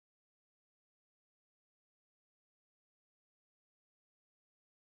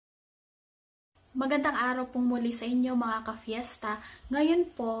Magandang araw pong muli sa inyo mga ka-fiesta. Ngayon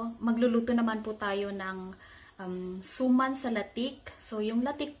po, magluluto naman po tayo ng suman sa latik. So, yung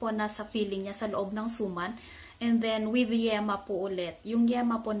latik po nasa filling niya sa loob ng suman. And then, with yema po ulit. Yung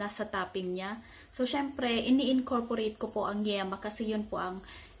yema po nasa topping niya. So, syempre, ini-incorporate ko po ang yema kasi yun po ang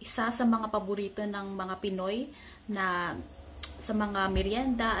isa sa mga paborito ng mga Pinoy na sa mga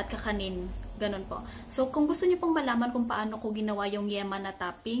merienda at kakanin. Ganun po. So, kung gusto niyo pong malaman kung paano ko ginawa yung yema na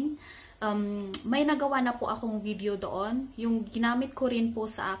topping, may nagawa na po akong video doon. Yung ginamit ko rin po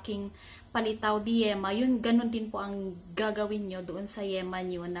sa aking palitaw di yema, yun ganun din po ang gagawin nyo doon sa yema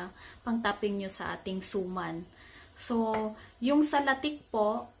nyo na pang-topping nyo sa ating suman. So, yung sa latik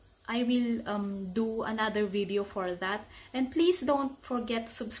po, I will do another video for that. And please don't forget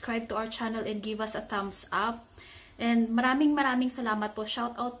to subscribe to our channel and give us a thumbs up. And maraming salamat po.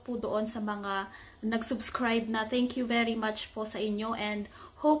 Shout out po doon sa mga nag-subscribe na. Thank you very much po sa inyo and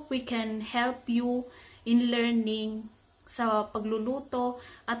hope we can help you in learning sa pagluluto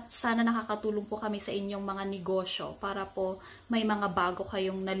at sana nakakatulong po kami sa inyong mga negosyo para po may mga bago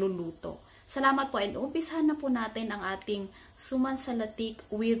kayong naluluto. Salamat po and umpisahan na po natin ang ating suman sa latik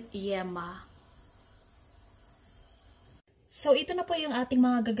with yema. So, ito na po yung ating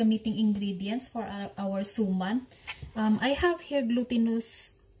mga gagamiting ingredients for our suman. I have here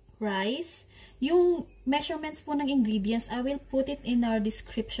glutinous rice. Yung measurements po ng ingredients, I will put it in our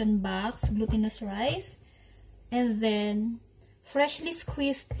description box. Glutinous rice. And then, freshly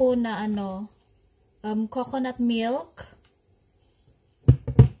squeezed po na coconut milk.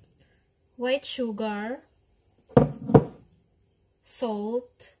 White sugar.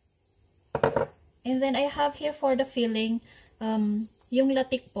 Salt. And then, I have here for the filling, yung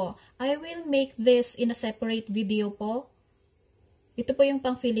latik po. I will make this in a separate video po. Ito po yung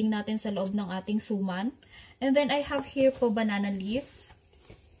pang-filling natin sa loob ng ating suman. And then, I have here po banana leaf.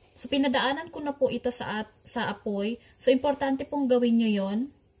 So, pinadaanan ko na po ito sa apoy. So, importante pong gawin nyo yon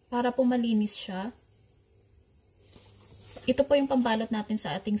para po malinis siya. Ito po yung pambalot natin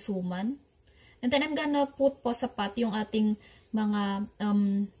sa ating suman. And then, I'm gonna put po sa pot yung ating mga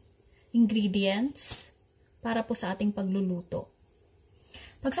ingredients para po sa ating pagluluto.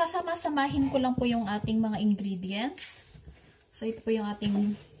 Pagsasama-samahin ko lang po yung ating mga ingredients. So, ito po yung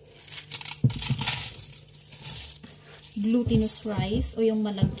ating glutinous rice o yung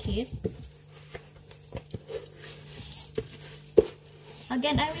malagkit.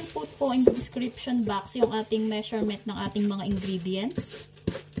 Again, I will put po in the description box yung ating measurement ng ating mga ingredients.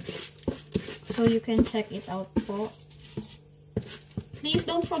 So, you can check it out po. Please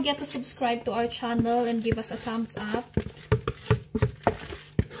don't forget to subscribe to our channel and give us a thumbs up.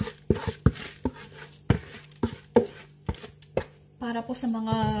 Para po sa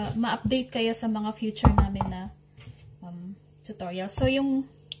mga ma-update kayo sa mga future namin na tutorial. So, yung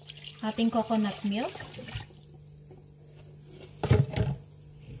ating coconut milk.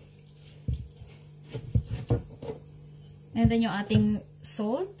 And then yung ating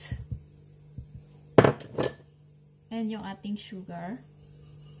salt. And yung ating sugar.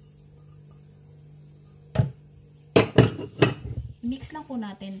 Mix lang po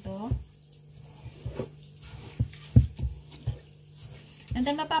natin to. And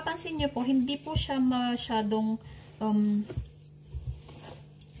then, mapapansin nyo po, hindi po siya masyadong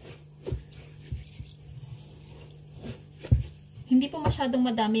hindi po masyadong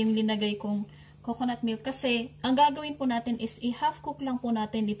madami yung linagay kong coconut milk kasi ang gagawin po natin is i-half cook lang po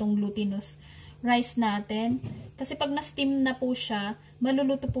natin itong glutinous rice natin. Kasi pag na-steam na po siya,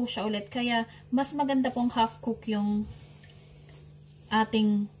 maluluto po siya ulit. Kaya, mas maganda pong half cook yung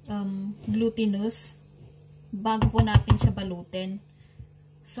ating glutinous bago po natin siya balutin.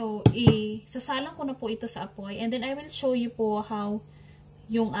 So, sasalang ko na po ito sa apoy. And then, I will show you po how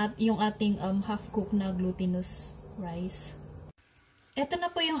yung ating half-cook na glutinous rice. Ito na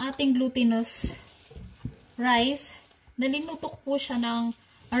po yung ating glutinous rice. Nalinutok po siya ng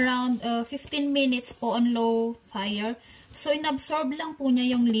around 15 minutes po on low fire. So, inabsorb lang po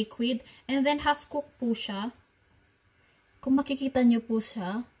niya yung liquid. And then, half-cook po siya. Kung makikita nyo po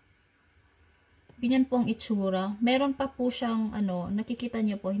siya, ganyan po ang itsura. Meron pa po siyang, nakikita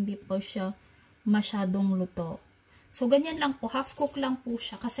niyo po, hindi po siya masyadong luto. So, ganyan lang po. Half cook lang po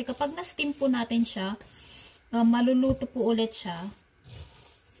siya. Kasi kapag na-steam po natin siya, maluluto po ulit siya.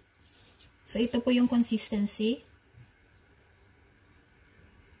 So, ito po yung consistency.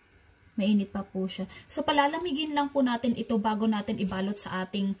 Mainit pa po siya. So, palalamigin lang po natin ito bago natin ibalot sa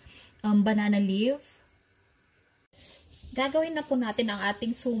ating banana leaf. Gagawin na po natin ang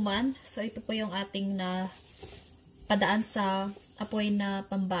ating suman. So, ito po yung ating na padaan sa apoy na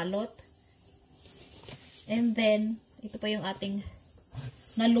pambalot. And then, ito po yung ating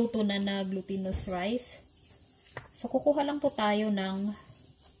naluto na glutinous rice. So, kukuha lang po tayo ng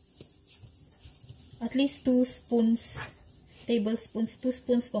at least 2 tablespoons, 2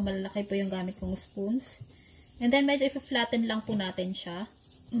 spoons po, malalaki po yung gamit kong spoons. And then, medyo i-flatten lang po natin siya.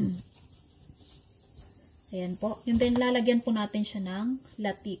 Ayan po. And then, lalagyan po natin siya ng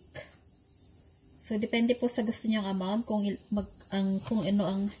latik. So, depende po sa gusto niyong amount,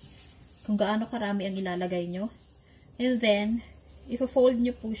 kung gaano karami ang ilalagay nyo. And then, i-fold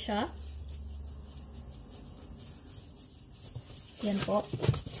nyo po siya. Yan po.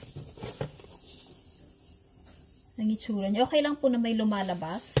 Ang itsura niya. Okay lang po na may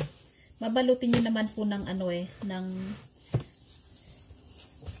lumalabas. Babalutin nyo naman po ng ng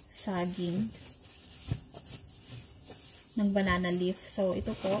saging. Ng banana leaf. So,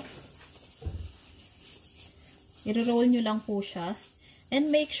 ito po. I-roll nyo lang po siya. And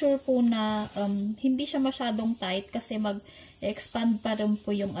make sure po na hindi siya masyadong tight kasi mag-expand pa rin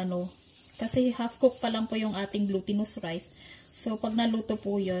po yung kasi half cook pa lang po yung ating glutinous rice. So, pag naluto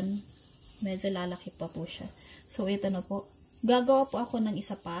po yun, medyo lalaki pa po siya. So, ito na po. Gagawa po ako ng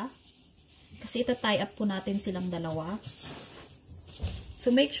isa pa. Kasi ita-tie up po natin silang dalawa.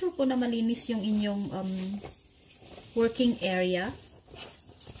 So, make sure po na malinis yung inyong working area.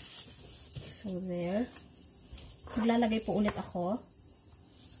 So, there. Maglalagay po ulit ako.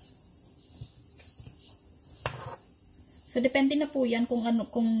 So, depende na po yan kung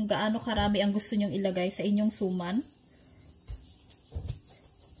gaano karami ang gusto nyong ilagay sa inyong suman.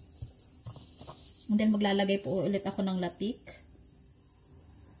 And then, maglalagay po ulit ako ng latik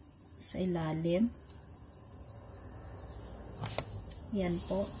sa ilalim. Yan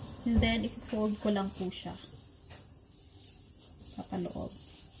po. And then, i-fold ko lang po siya. Papaloob.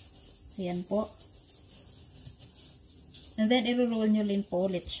 Ayan po. And then, i-roll nyo rin po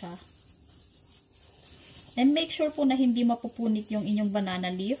ulit siya. And make sure po na hindi mapupunit yung inyong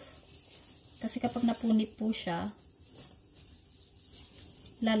banana leaf. Kasi kapag napunit po siya,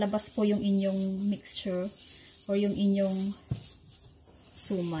 lalabas po yung inyong mixture or yung inyong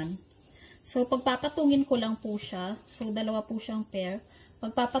suman. So, pagpapatungin ko lang po siya. So, dalawa po siyang pair.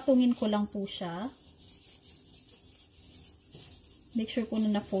 Pagpapatungin ko lang po siya. Make sure po na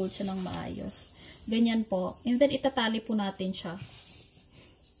na-fold siya ng maayos. Ganyan po. And then, itatali po natin siya.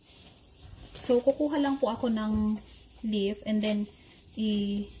 So, kukuha lang po ako ng leaf and then,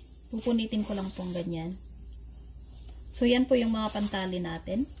 pupunitin ko lang pong ganyan. So, yan po yung mga pantali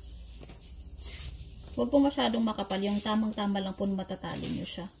natin. Huwag po masyadong makapal. Yung tamang-tama lang po matatali nyo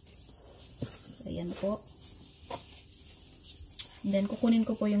siya. So, ayan po. And then, kukunin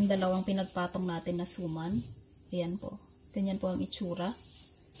ko po yung dalawang pinagpatong natin na suman. Ayan po. Ganyan po ang itsura.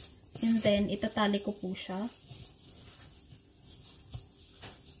 And then, itatali ko po siya.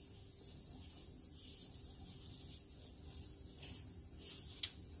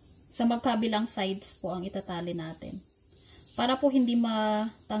 Sa magkabilang sides po ang itatali natin. Para po hindi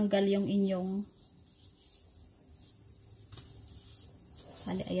matanggal yung inyong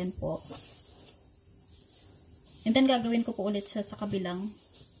ayan po. And then, gagawin ko po ulit siya sa kabilang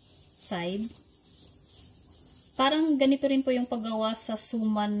side. Parang ganito rin po yung paggawa sa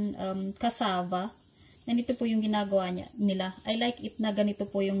suman cassava. Ganito po yung ginagawa nila. I like it na ganito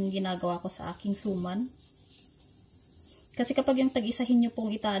po yung ginagawa ko sa aking suman. Kasi kapag yung tag-isahin nyo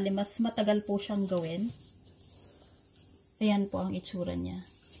pong itali, mas matagal po siyang gawin. Ayan po ang itsura niya.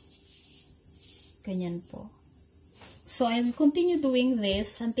 Ganyan po. So, I will continue doing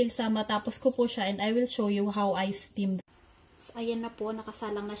this until sa matapos ko po siya and I will show you how I steam. So, ayan na po,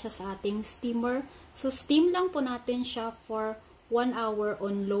 nakasalang na siya sa ating steamer. So, steam lang po natin siya for 1 hour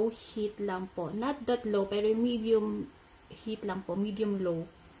on low heat lang po. Not that low, pero medium heat lang po, medium low.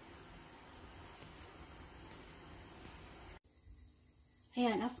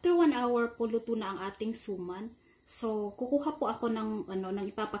 Ayan, after 1 hour po, luto na ang ating suman. So, kukuha po ako ng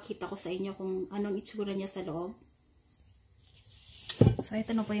ipapakita ko sa inyo kung anong itsura niya sa loob. So,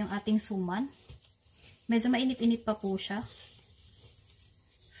 ito na po yung ating suman. Medyo mainit-init pa po siya.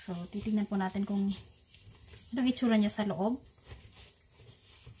 So, titingnan po natin kung anong itsura niya sa loob.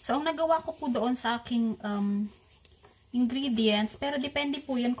 So, ang nagawa ko po doon sa aking ingredients, pero depende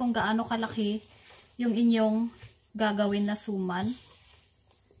po yun kung gaano kalaki yung inyong gagawin na suman.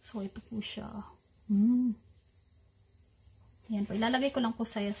 So, ito po siya. Ayan po. Ilalagay ko lang po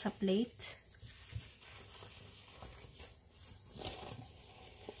sa plate.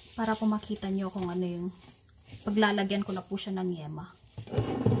 Para po makita nyo kung ano yung paglalagyan ko na po siya ng yema.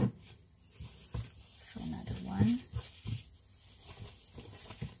 So, another one.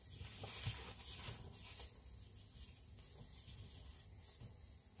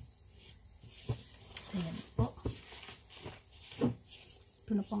 Ayan po.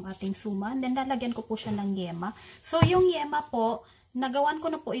 Ito na po ang ating suman. Then, lalagyan ko po siya ng yema. So, yung yema po, nagawan ko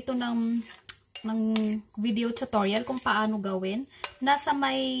na po ito ng video tutorial kung paano gawin. Nasa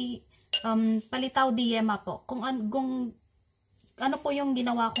may palitaw di yema po. Kung ano po yung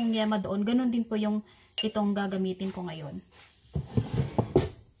ginawa kong yema doon, ganun din po yung itong gagamitin ko ngayon.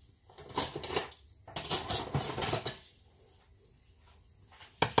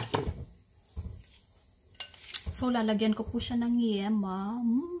 So, lalagyan ko po siya ng yema.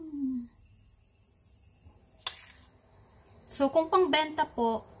 So, kung pangbenta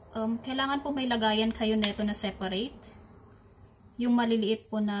po, kailangan po may lagayan kayo neto na separate. Yung maliliit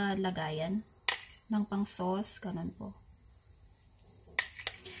po na lagayan ng pang sauce, ganun po.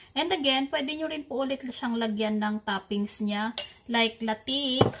 And again, pwede nyo rin po ulit siyang lagyan ng toppings niya, like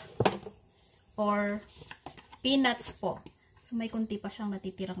latik or peanuts po. So, may kunti pa siyang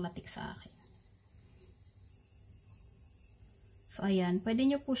natitirang latik sa akin. So, ayan. Pwede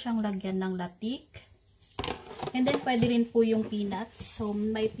nyo po siyang lagyan ng latik. And then, pwede rin po yung peanuts. So,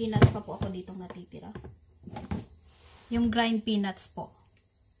 may peanuts pa po ako dito natitira. Yung grind peanuts po.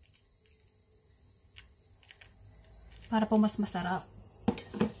 Para po mas masarap.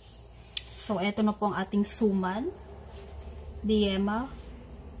 So, eto na po ang ating suman. The yema.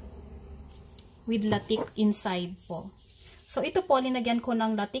 With latik inside po. So, ito po, linagyan ko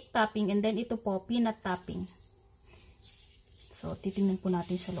ng latik topping. And then, ito po, peanut topping. So, titingnan po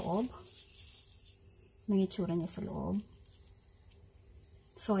natin sa loob. Ang itsura niya sa loob.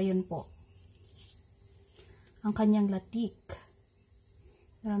 So, ayun po. Ang kanyang latik.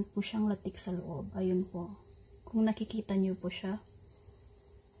 Meron po siyang latik sa loob. Ayun po. Kung nakikita niyo po siya.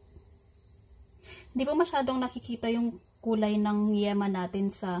 Hindi po masyadong nakikita yung kulay ng yema natin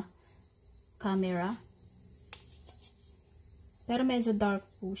sa camera. Pero medyo dark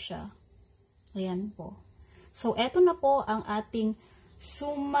po siya. Ayan po. So, eto na po ang ating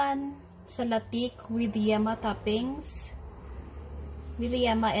suman sa latik with yema toppings. With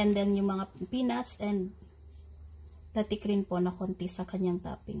yema and then yung mga peanuts and latik rin po na konti sa kanyang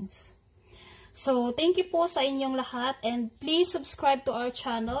toppings. So, thank you po sa inyong lahat and please subscribe to our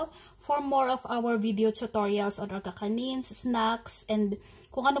channel for more of our video tutorials on our kakanins, snacks, and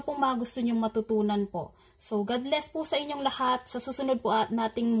kung ano pong mga gusto nyong matutunan po. So, God bless po sa inyong lahat. Sa susunod po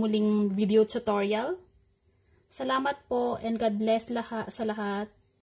nating muling video tutorial. Salamat po and God bless sa lahat.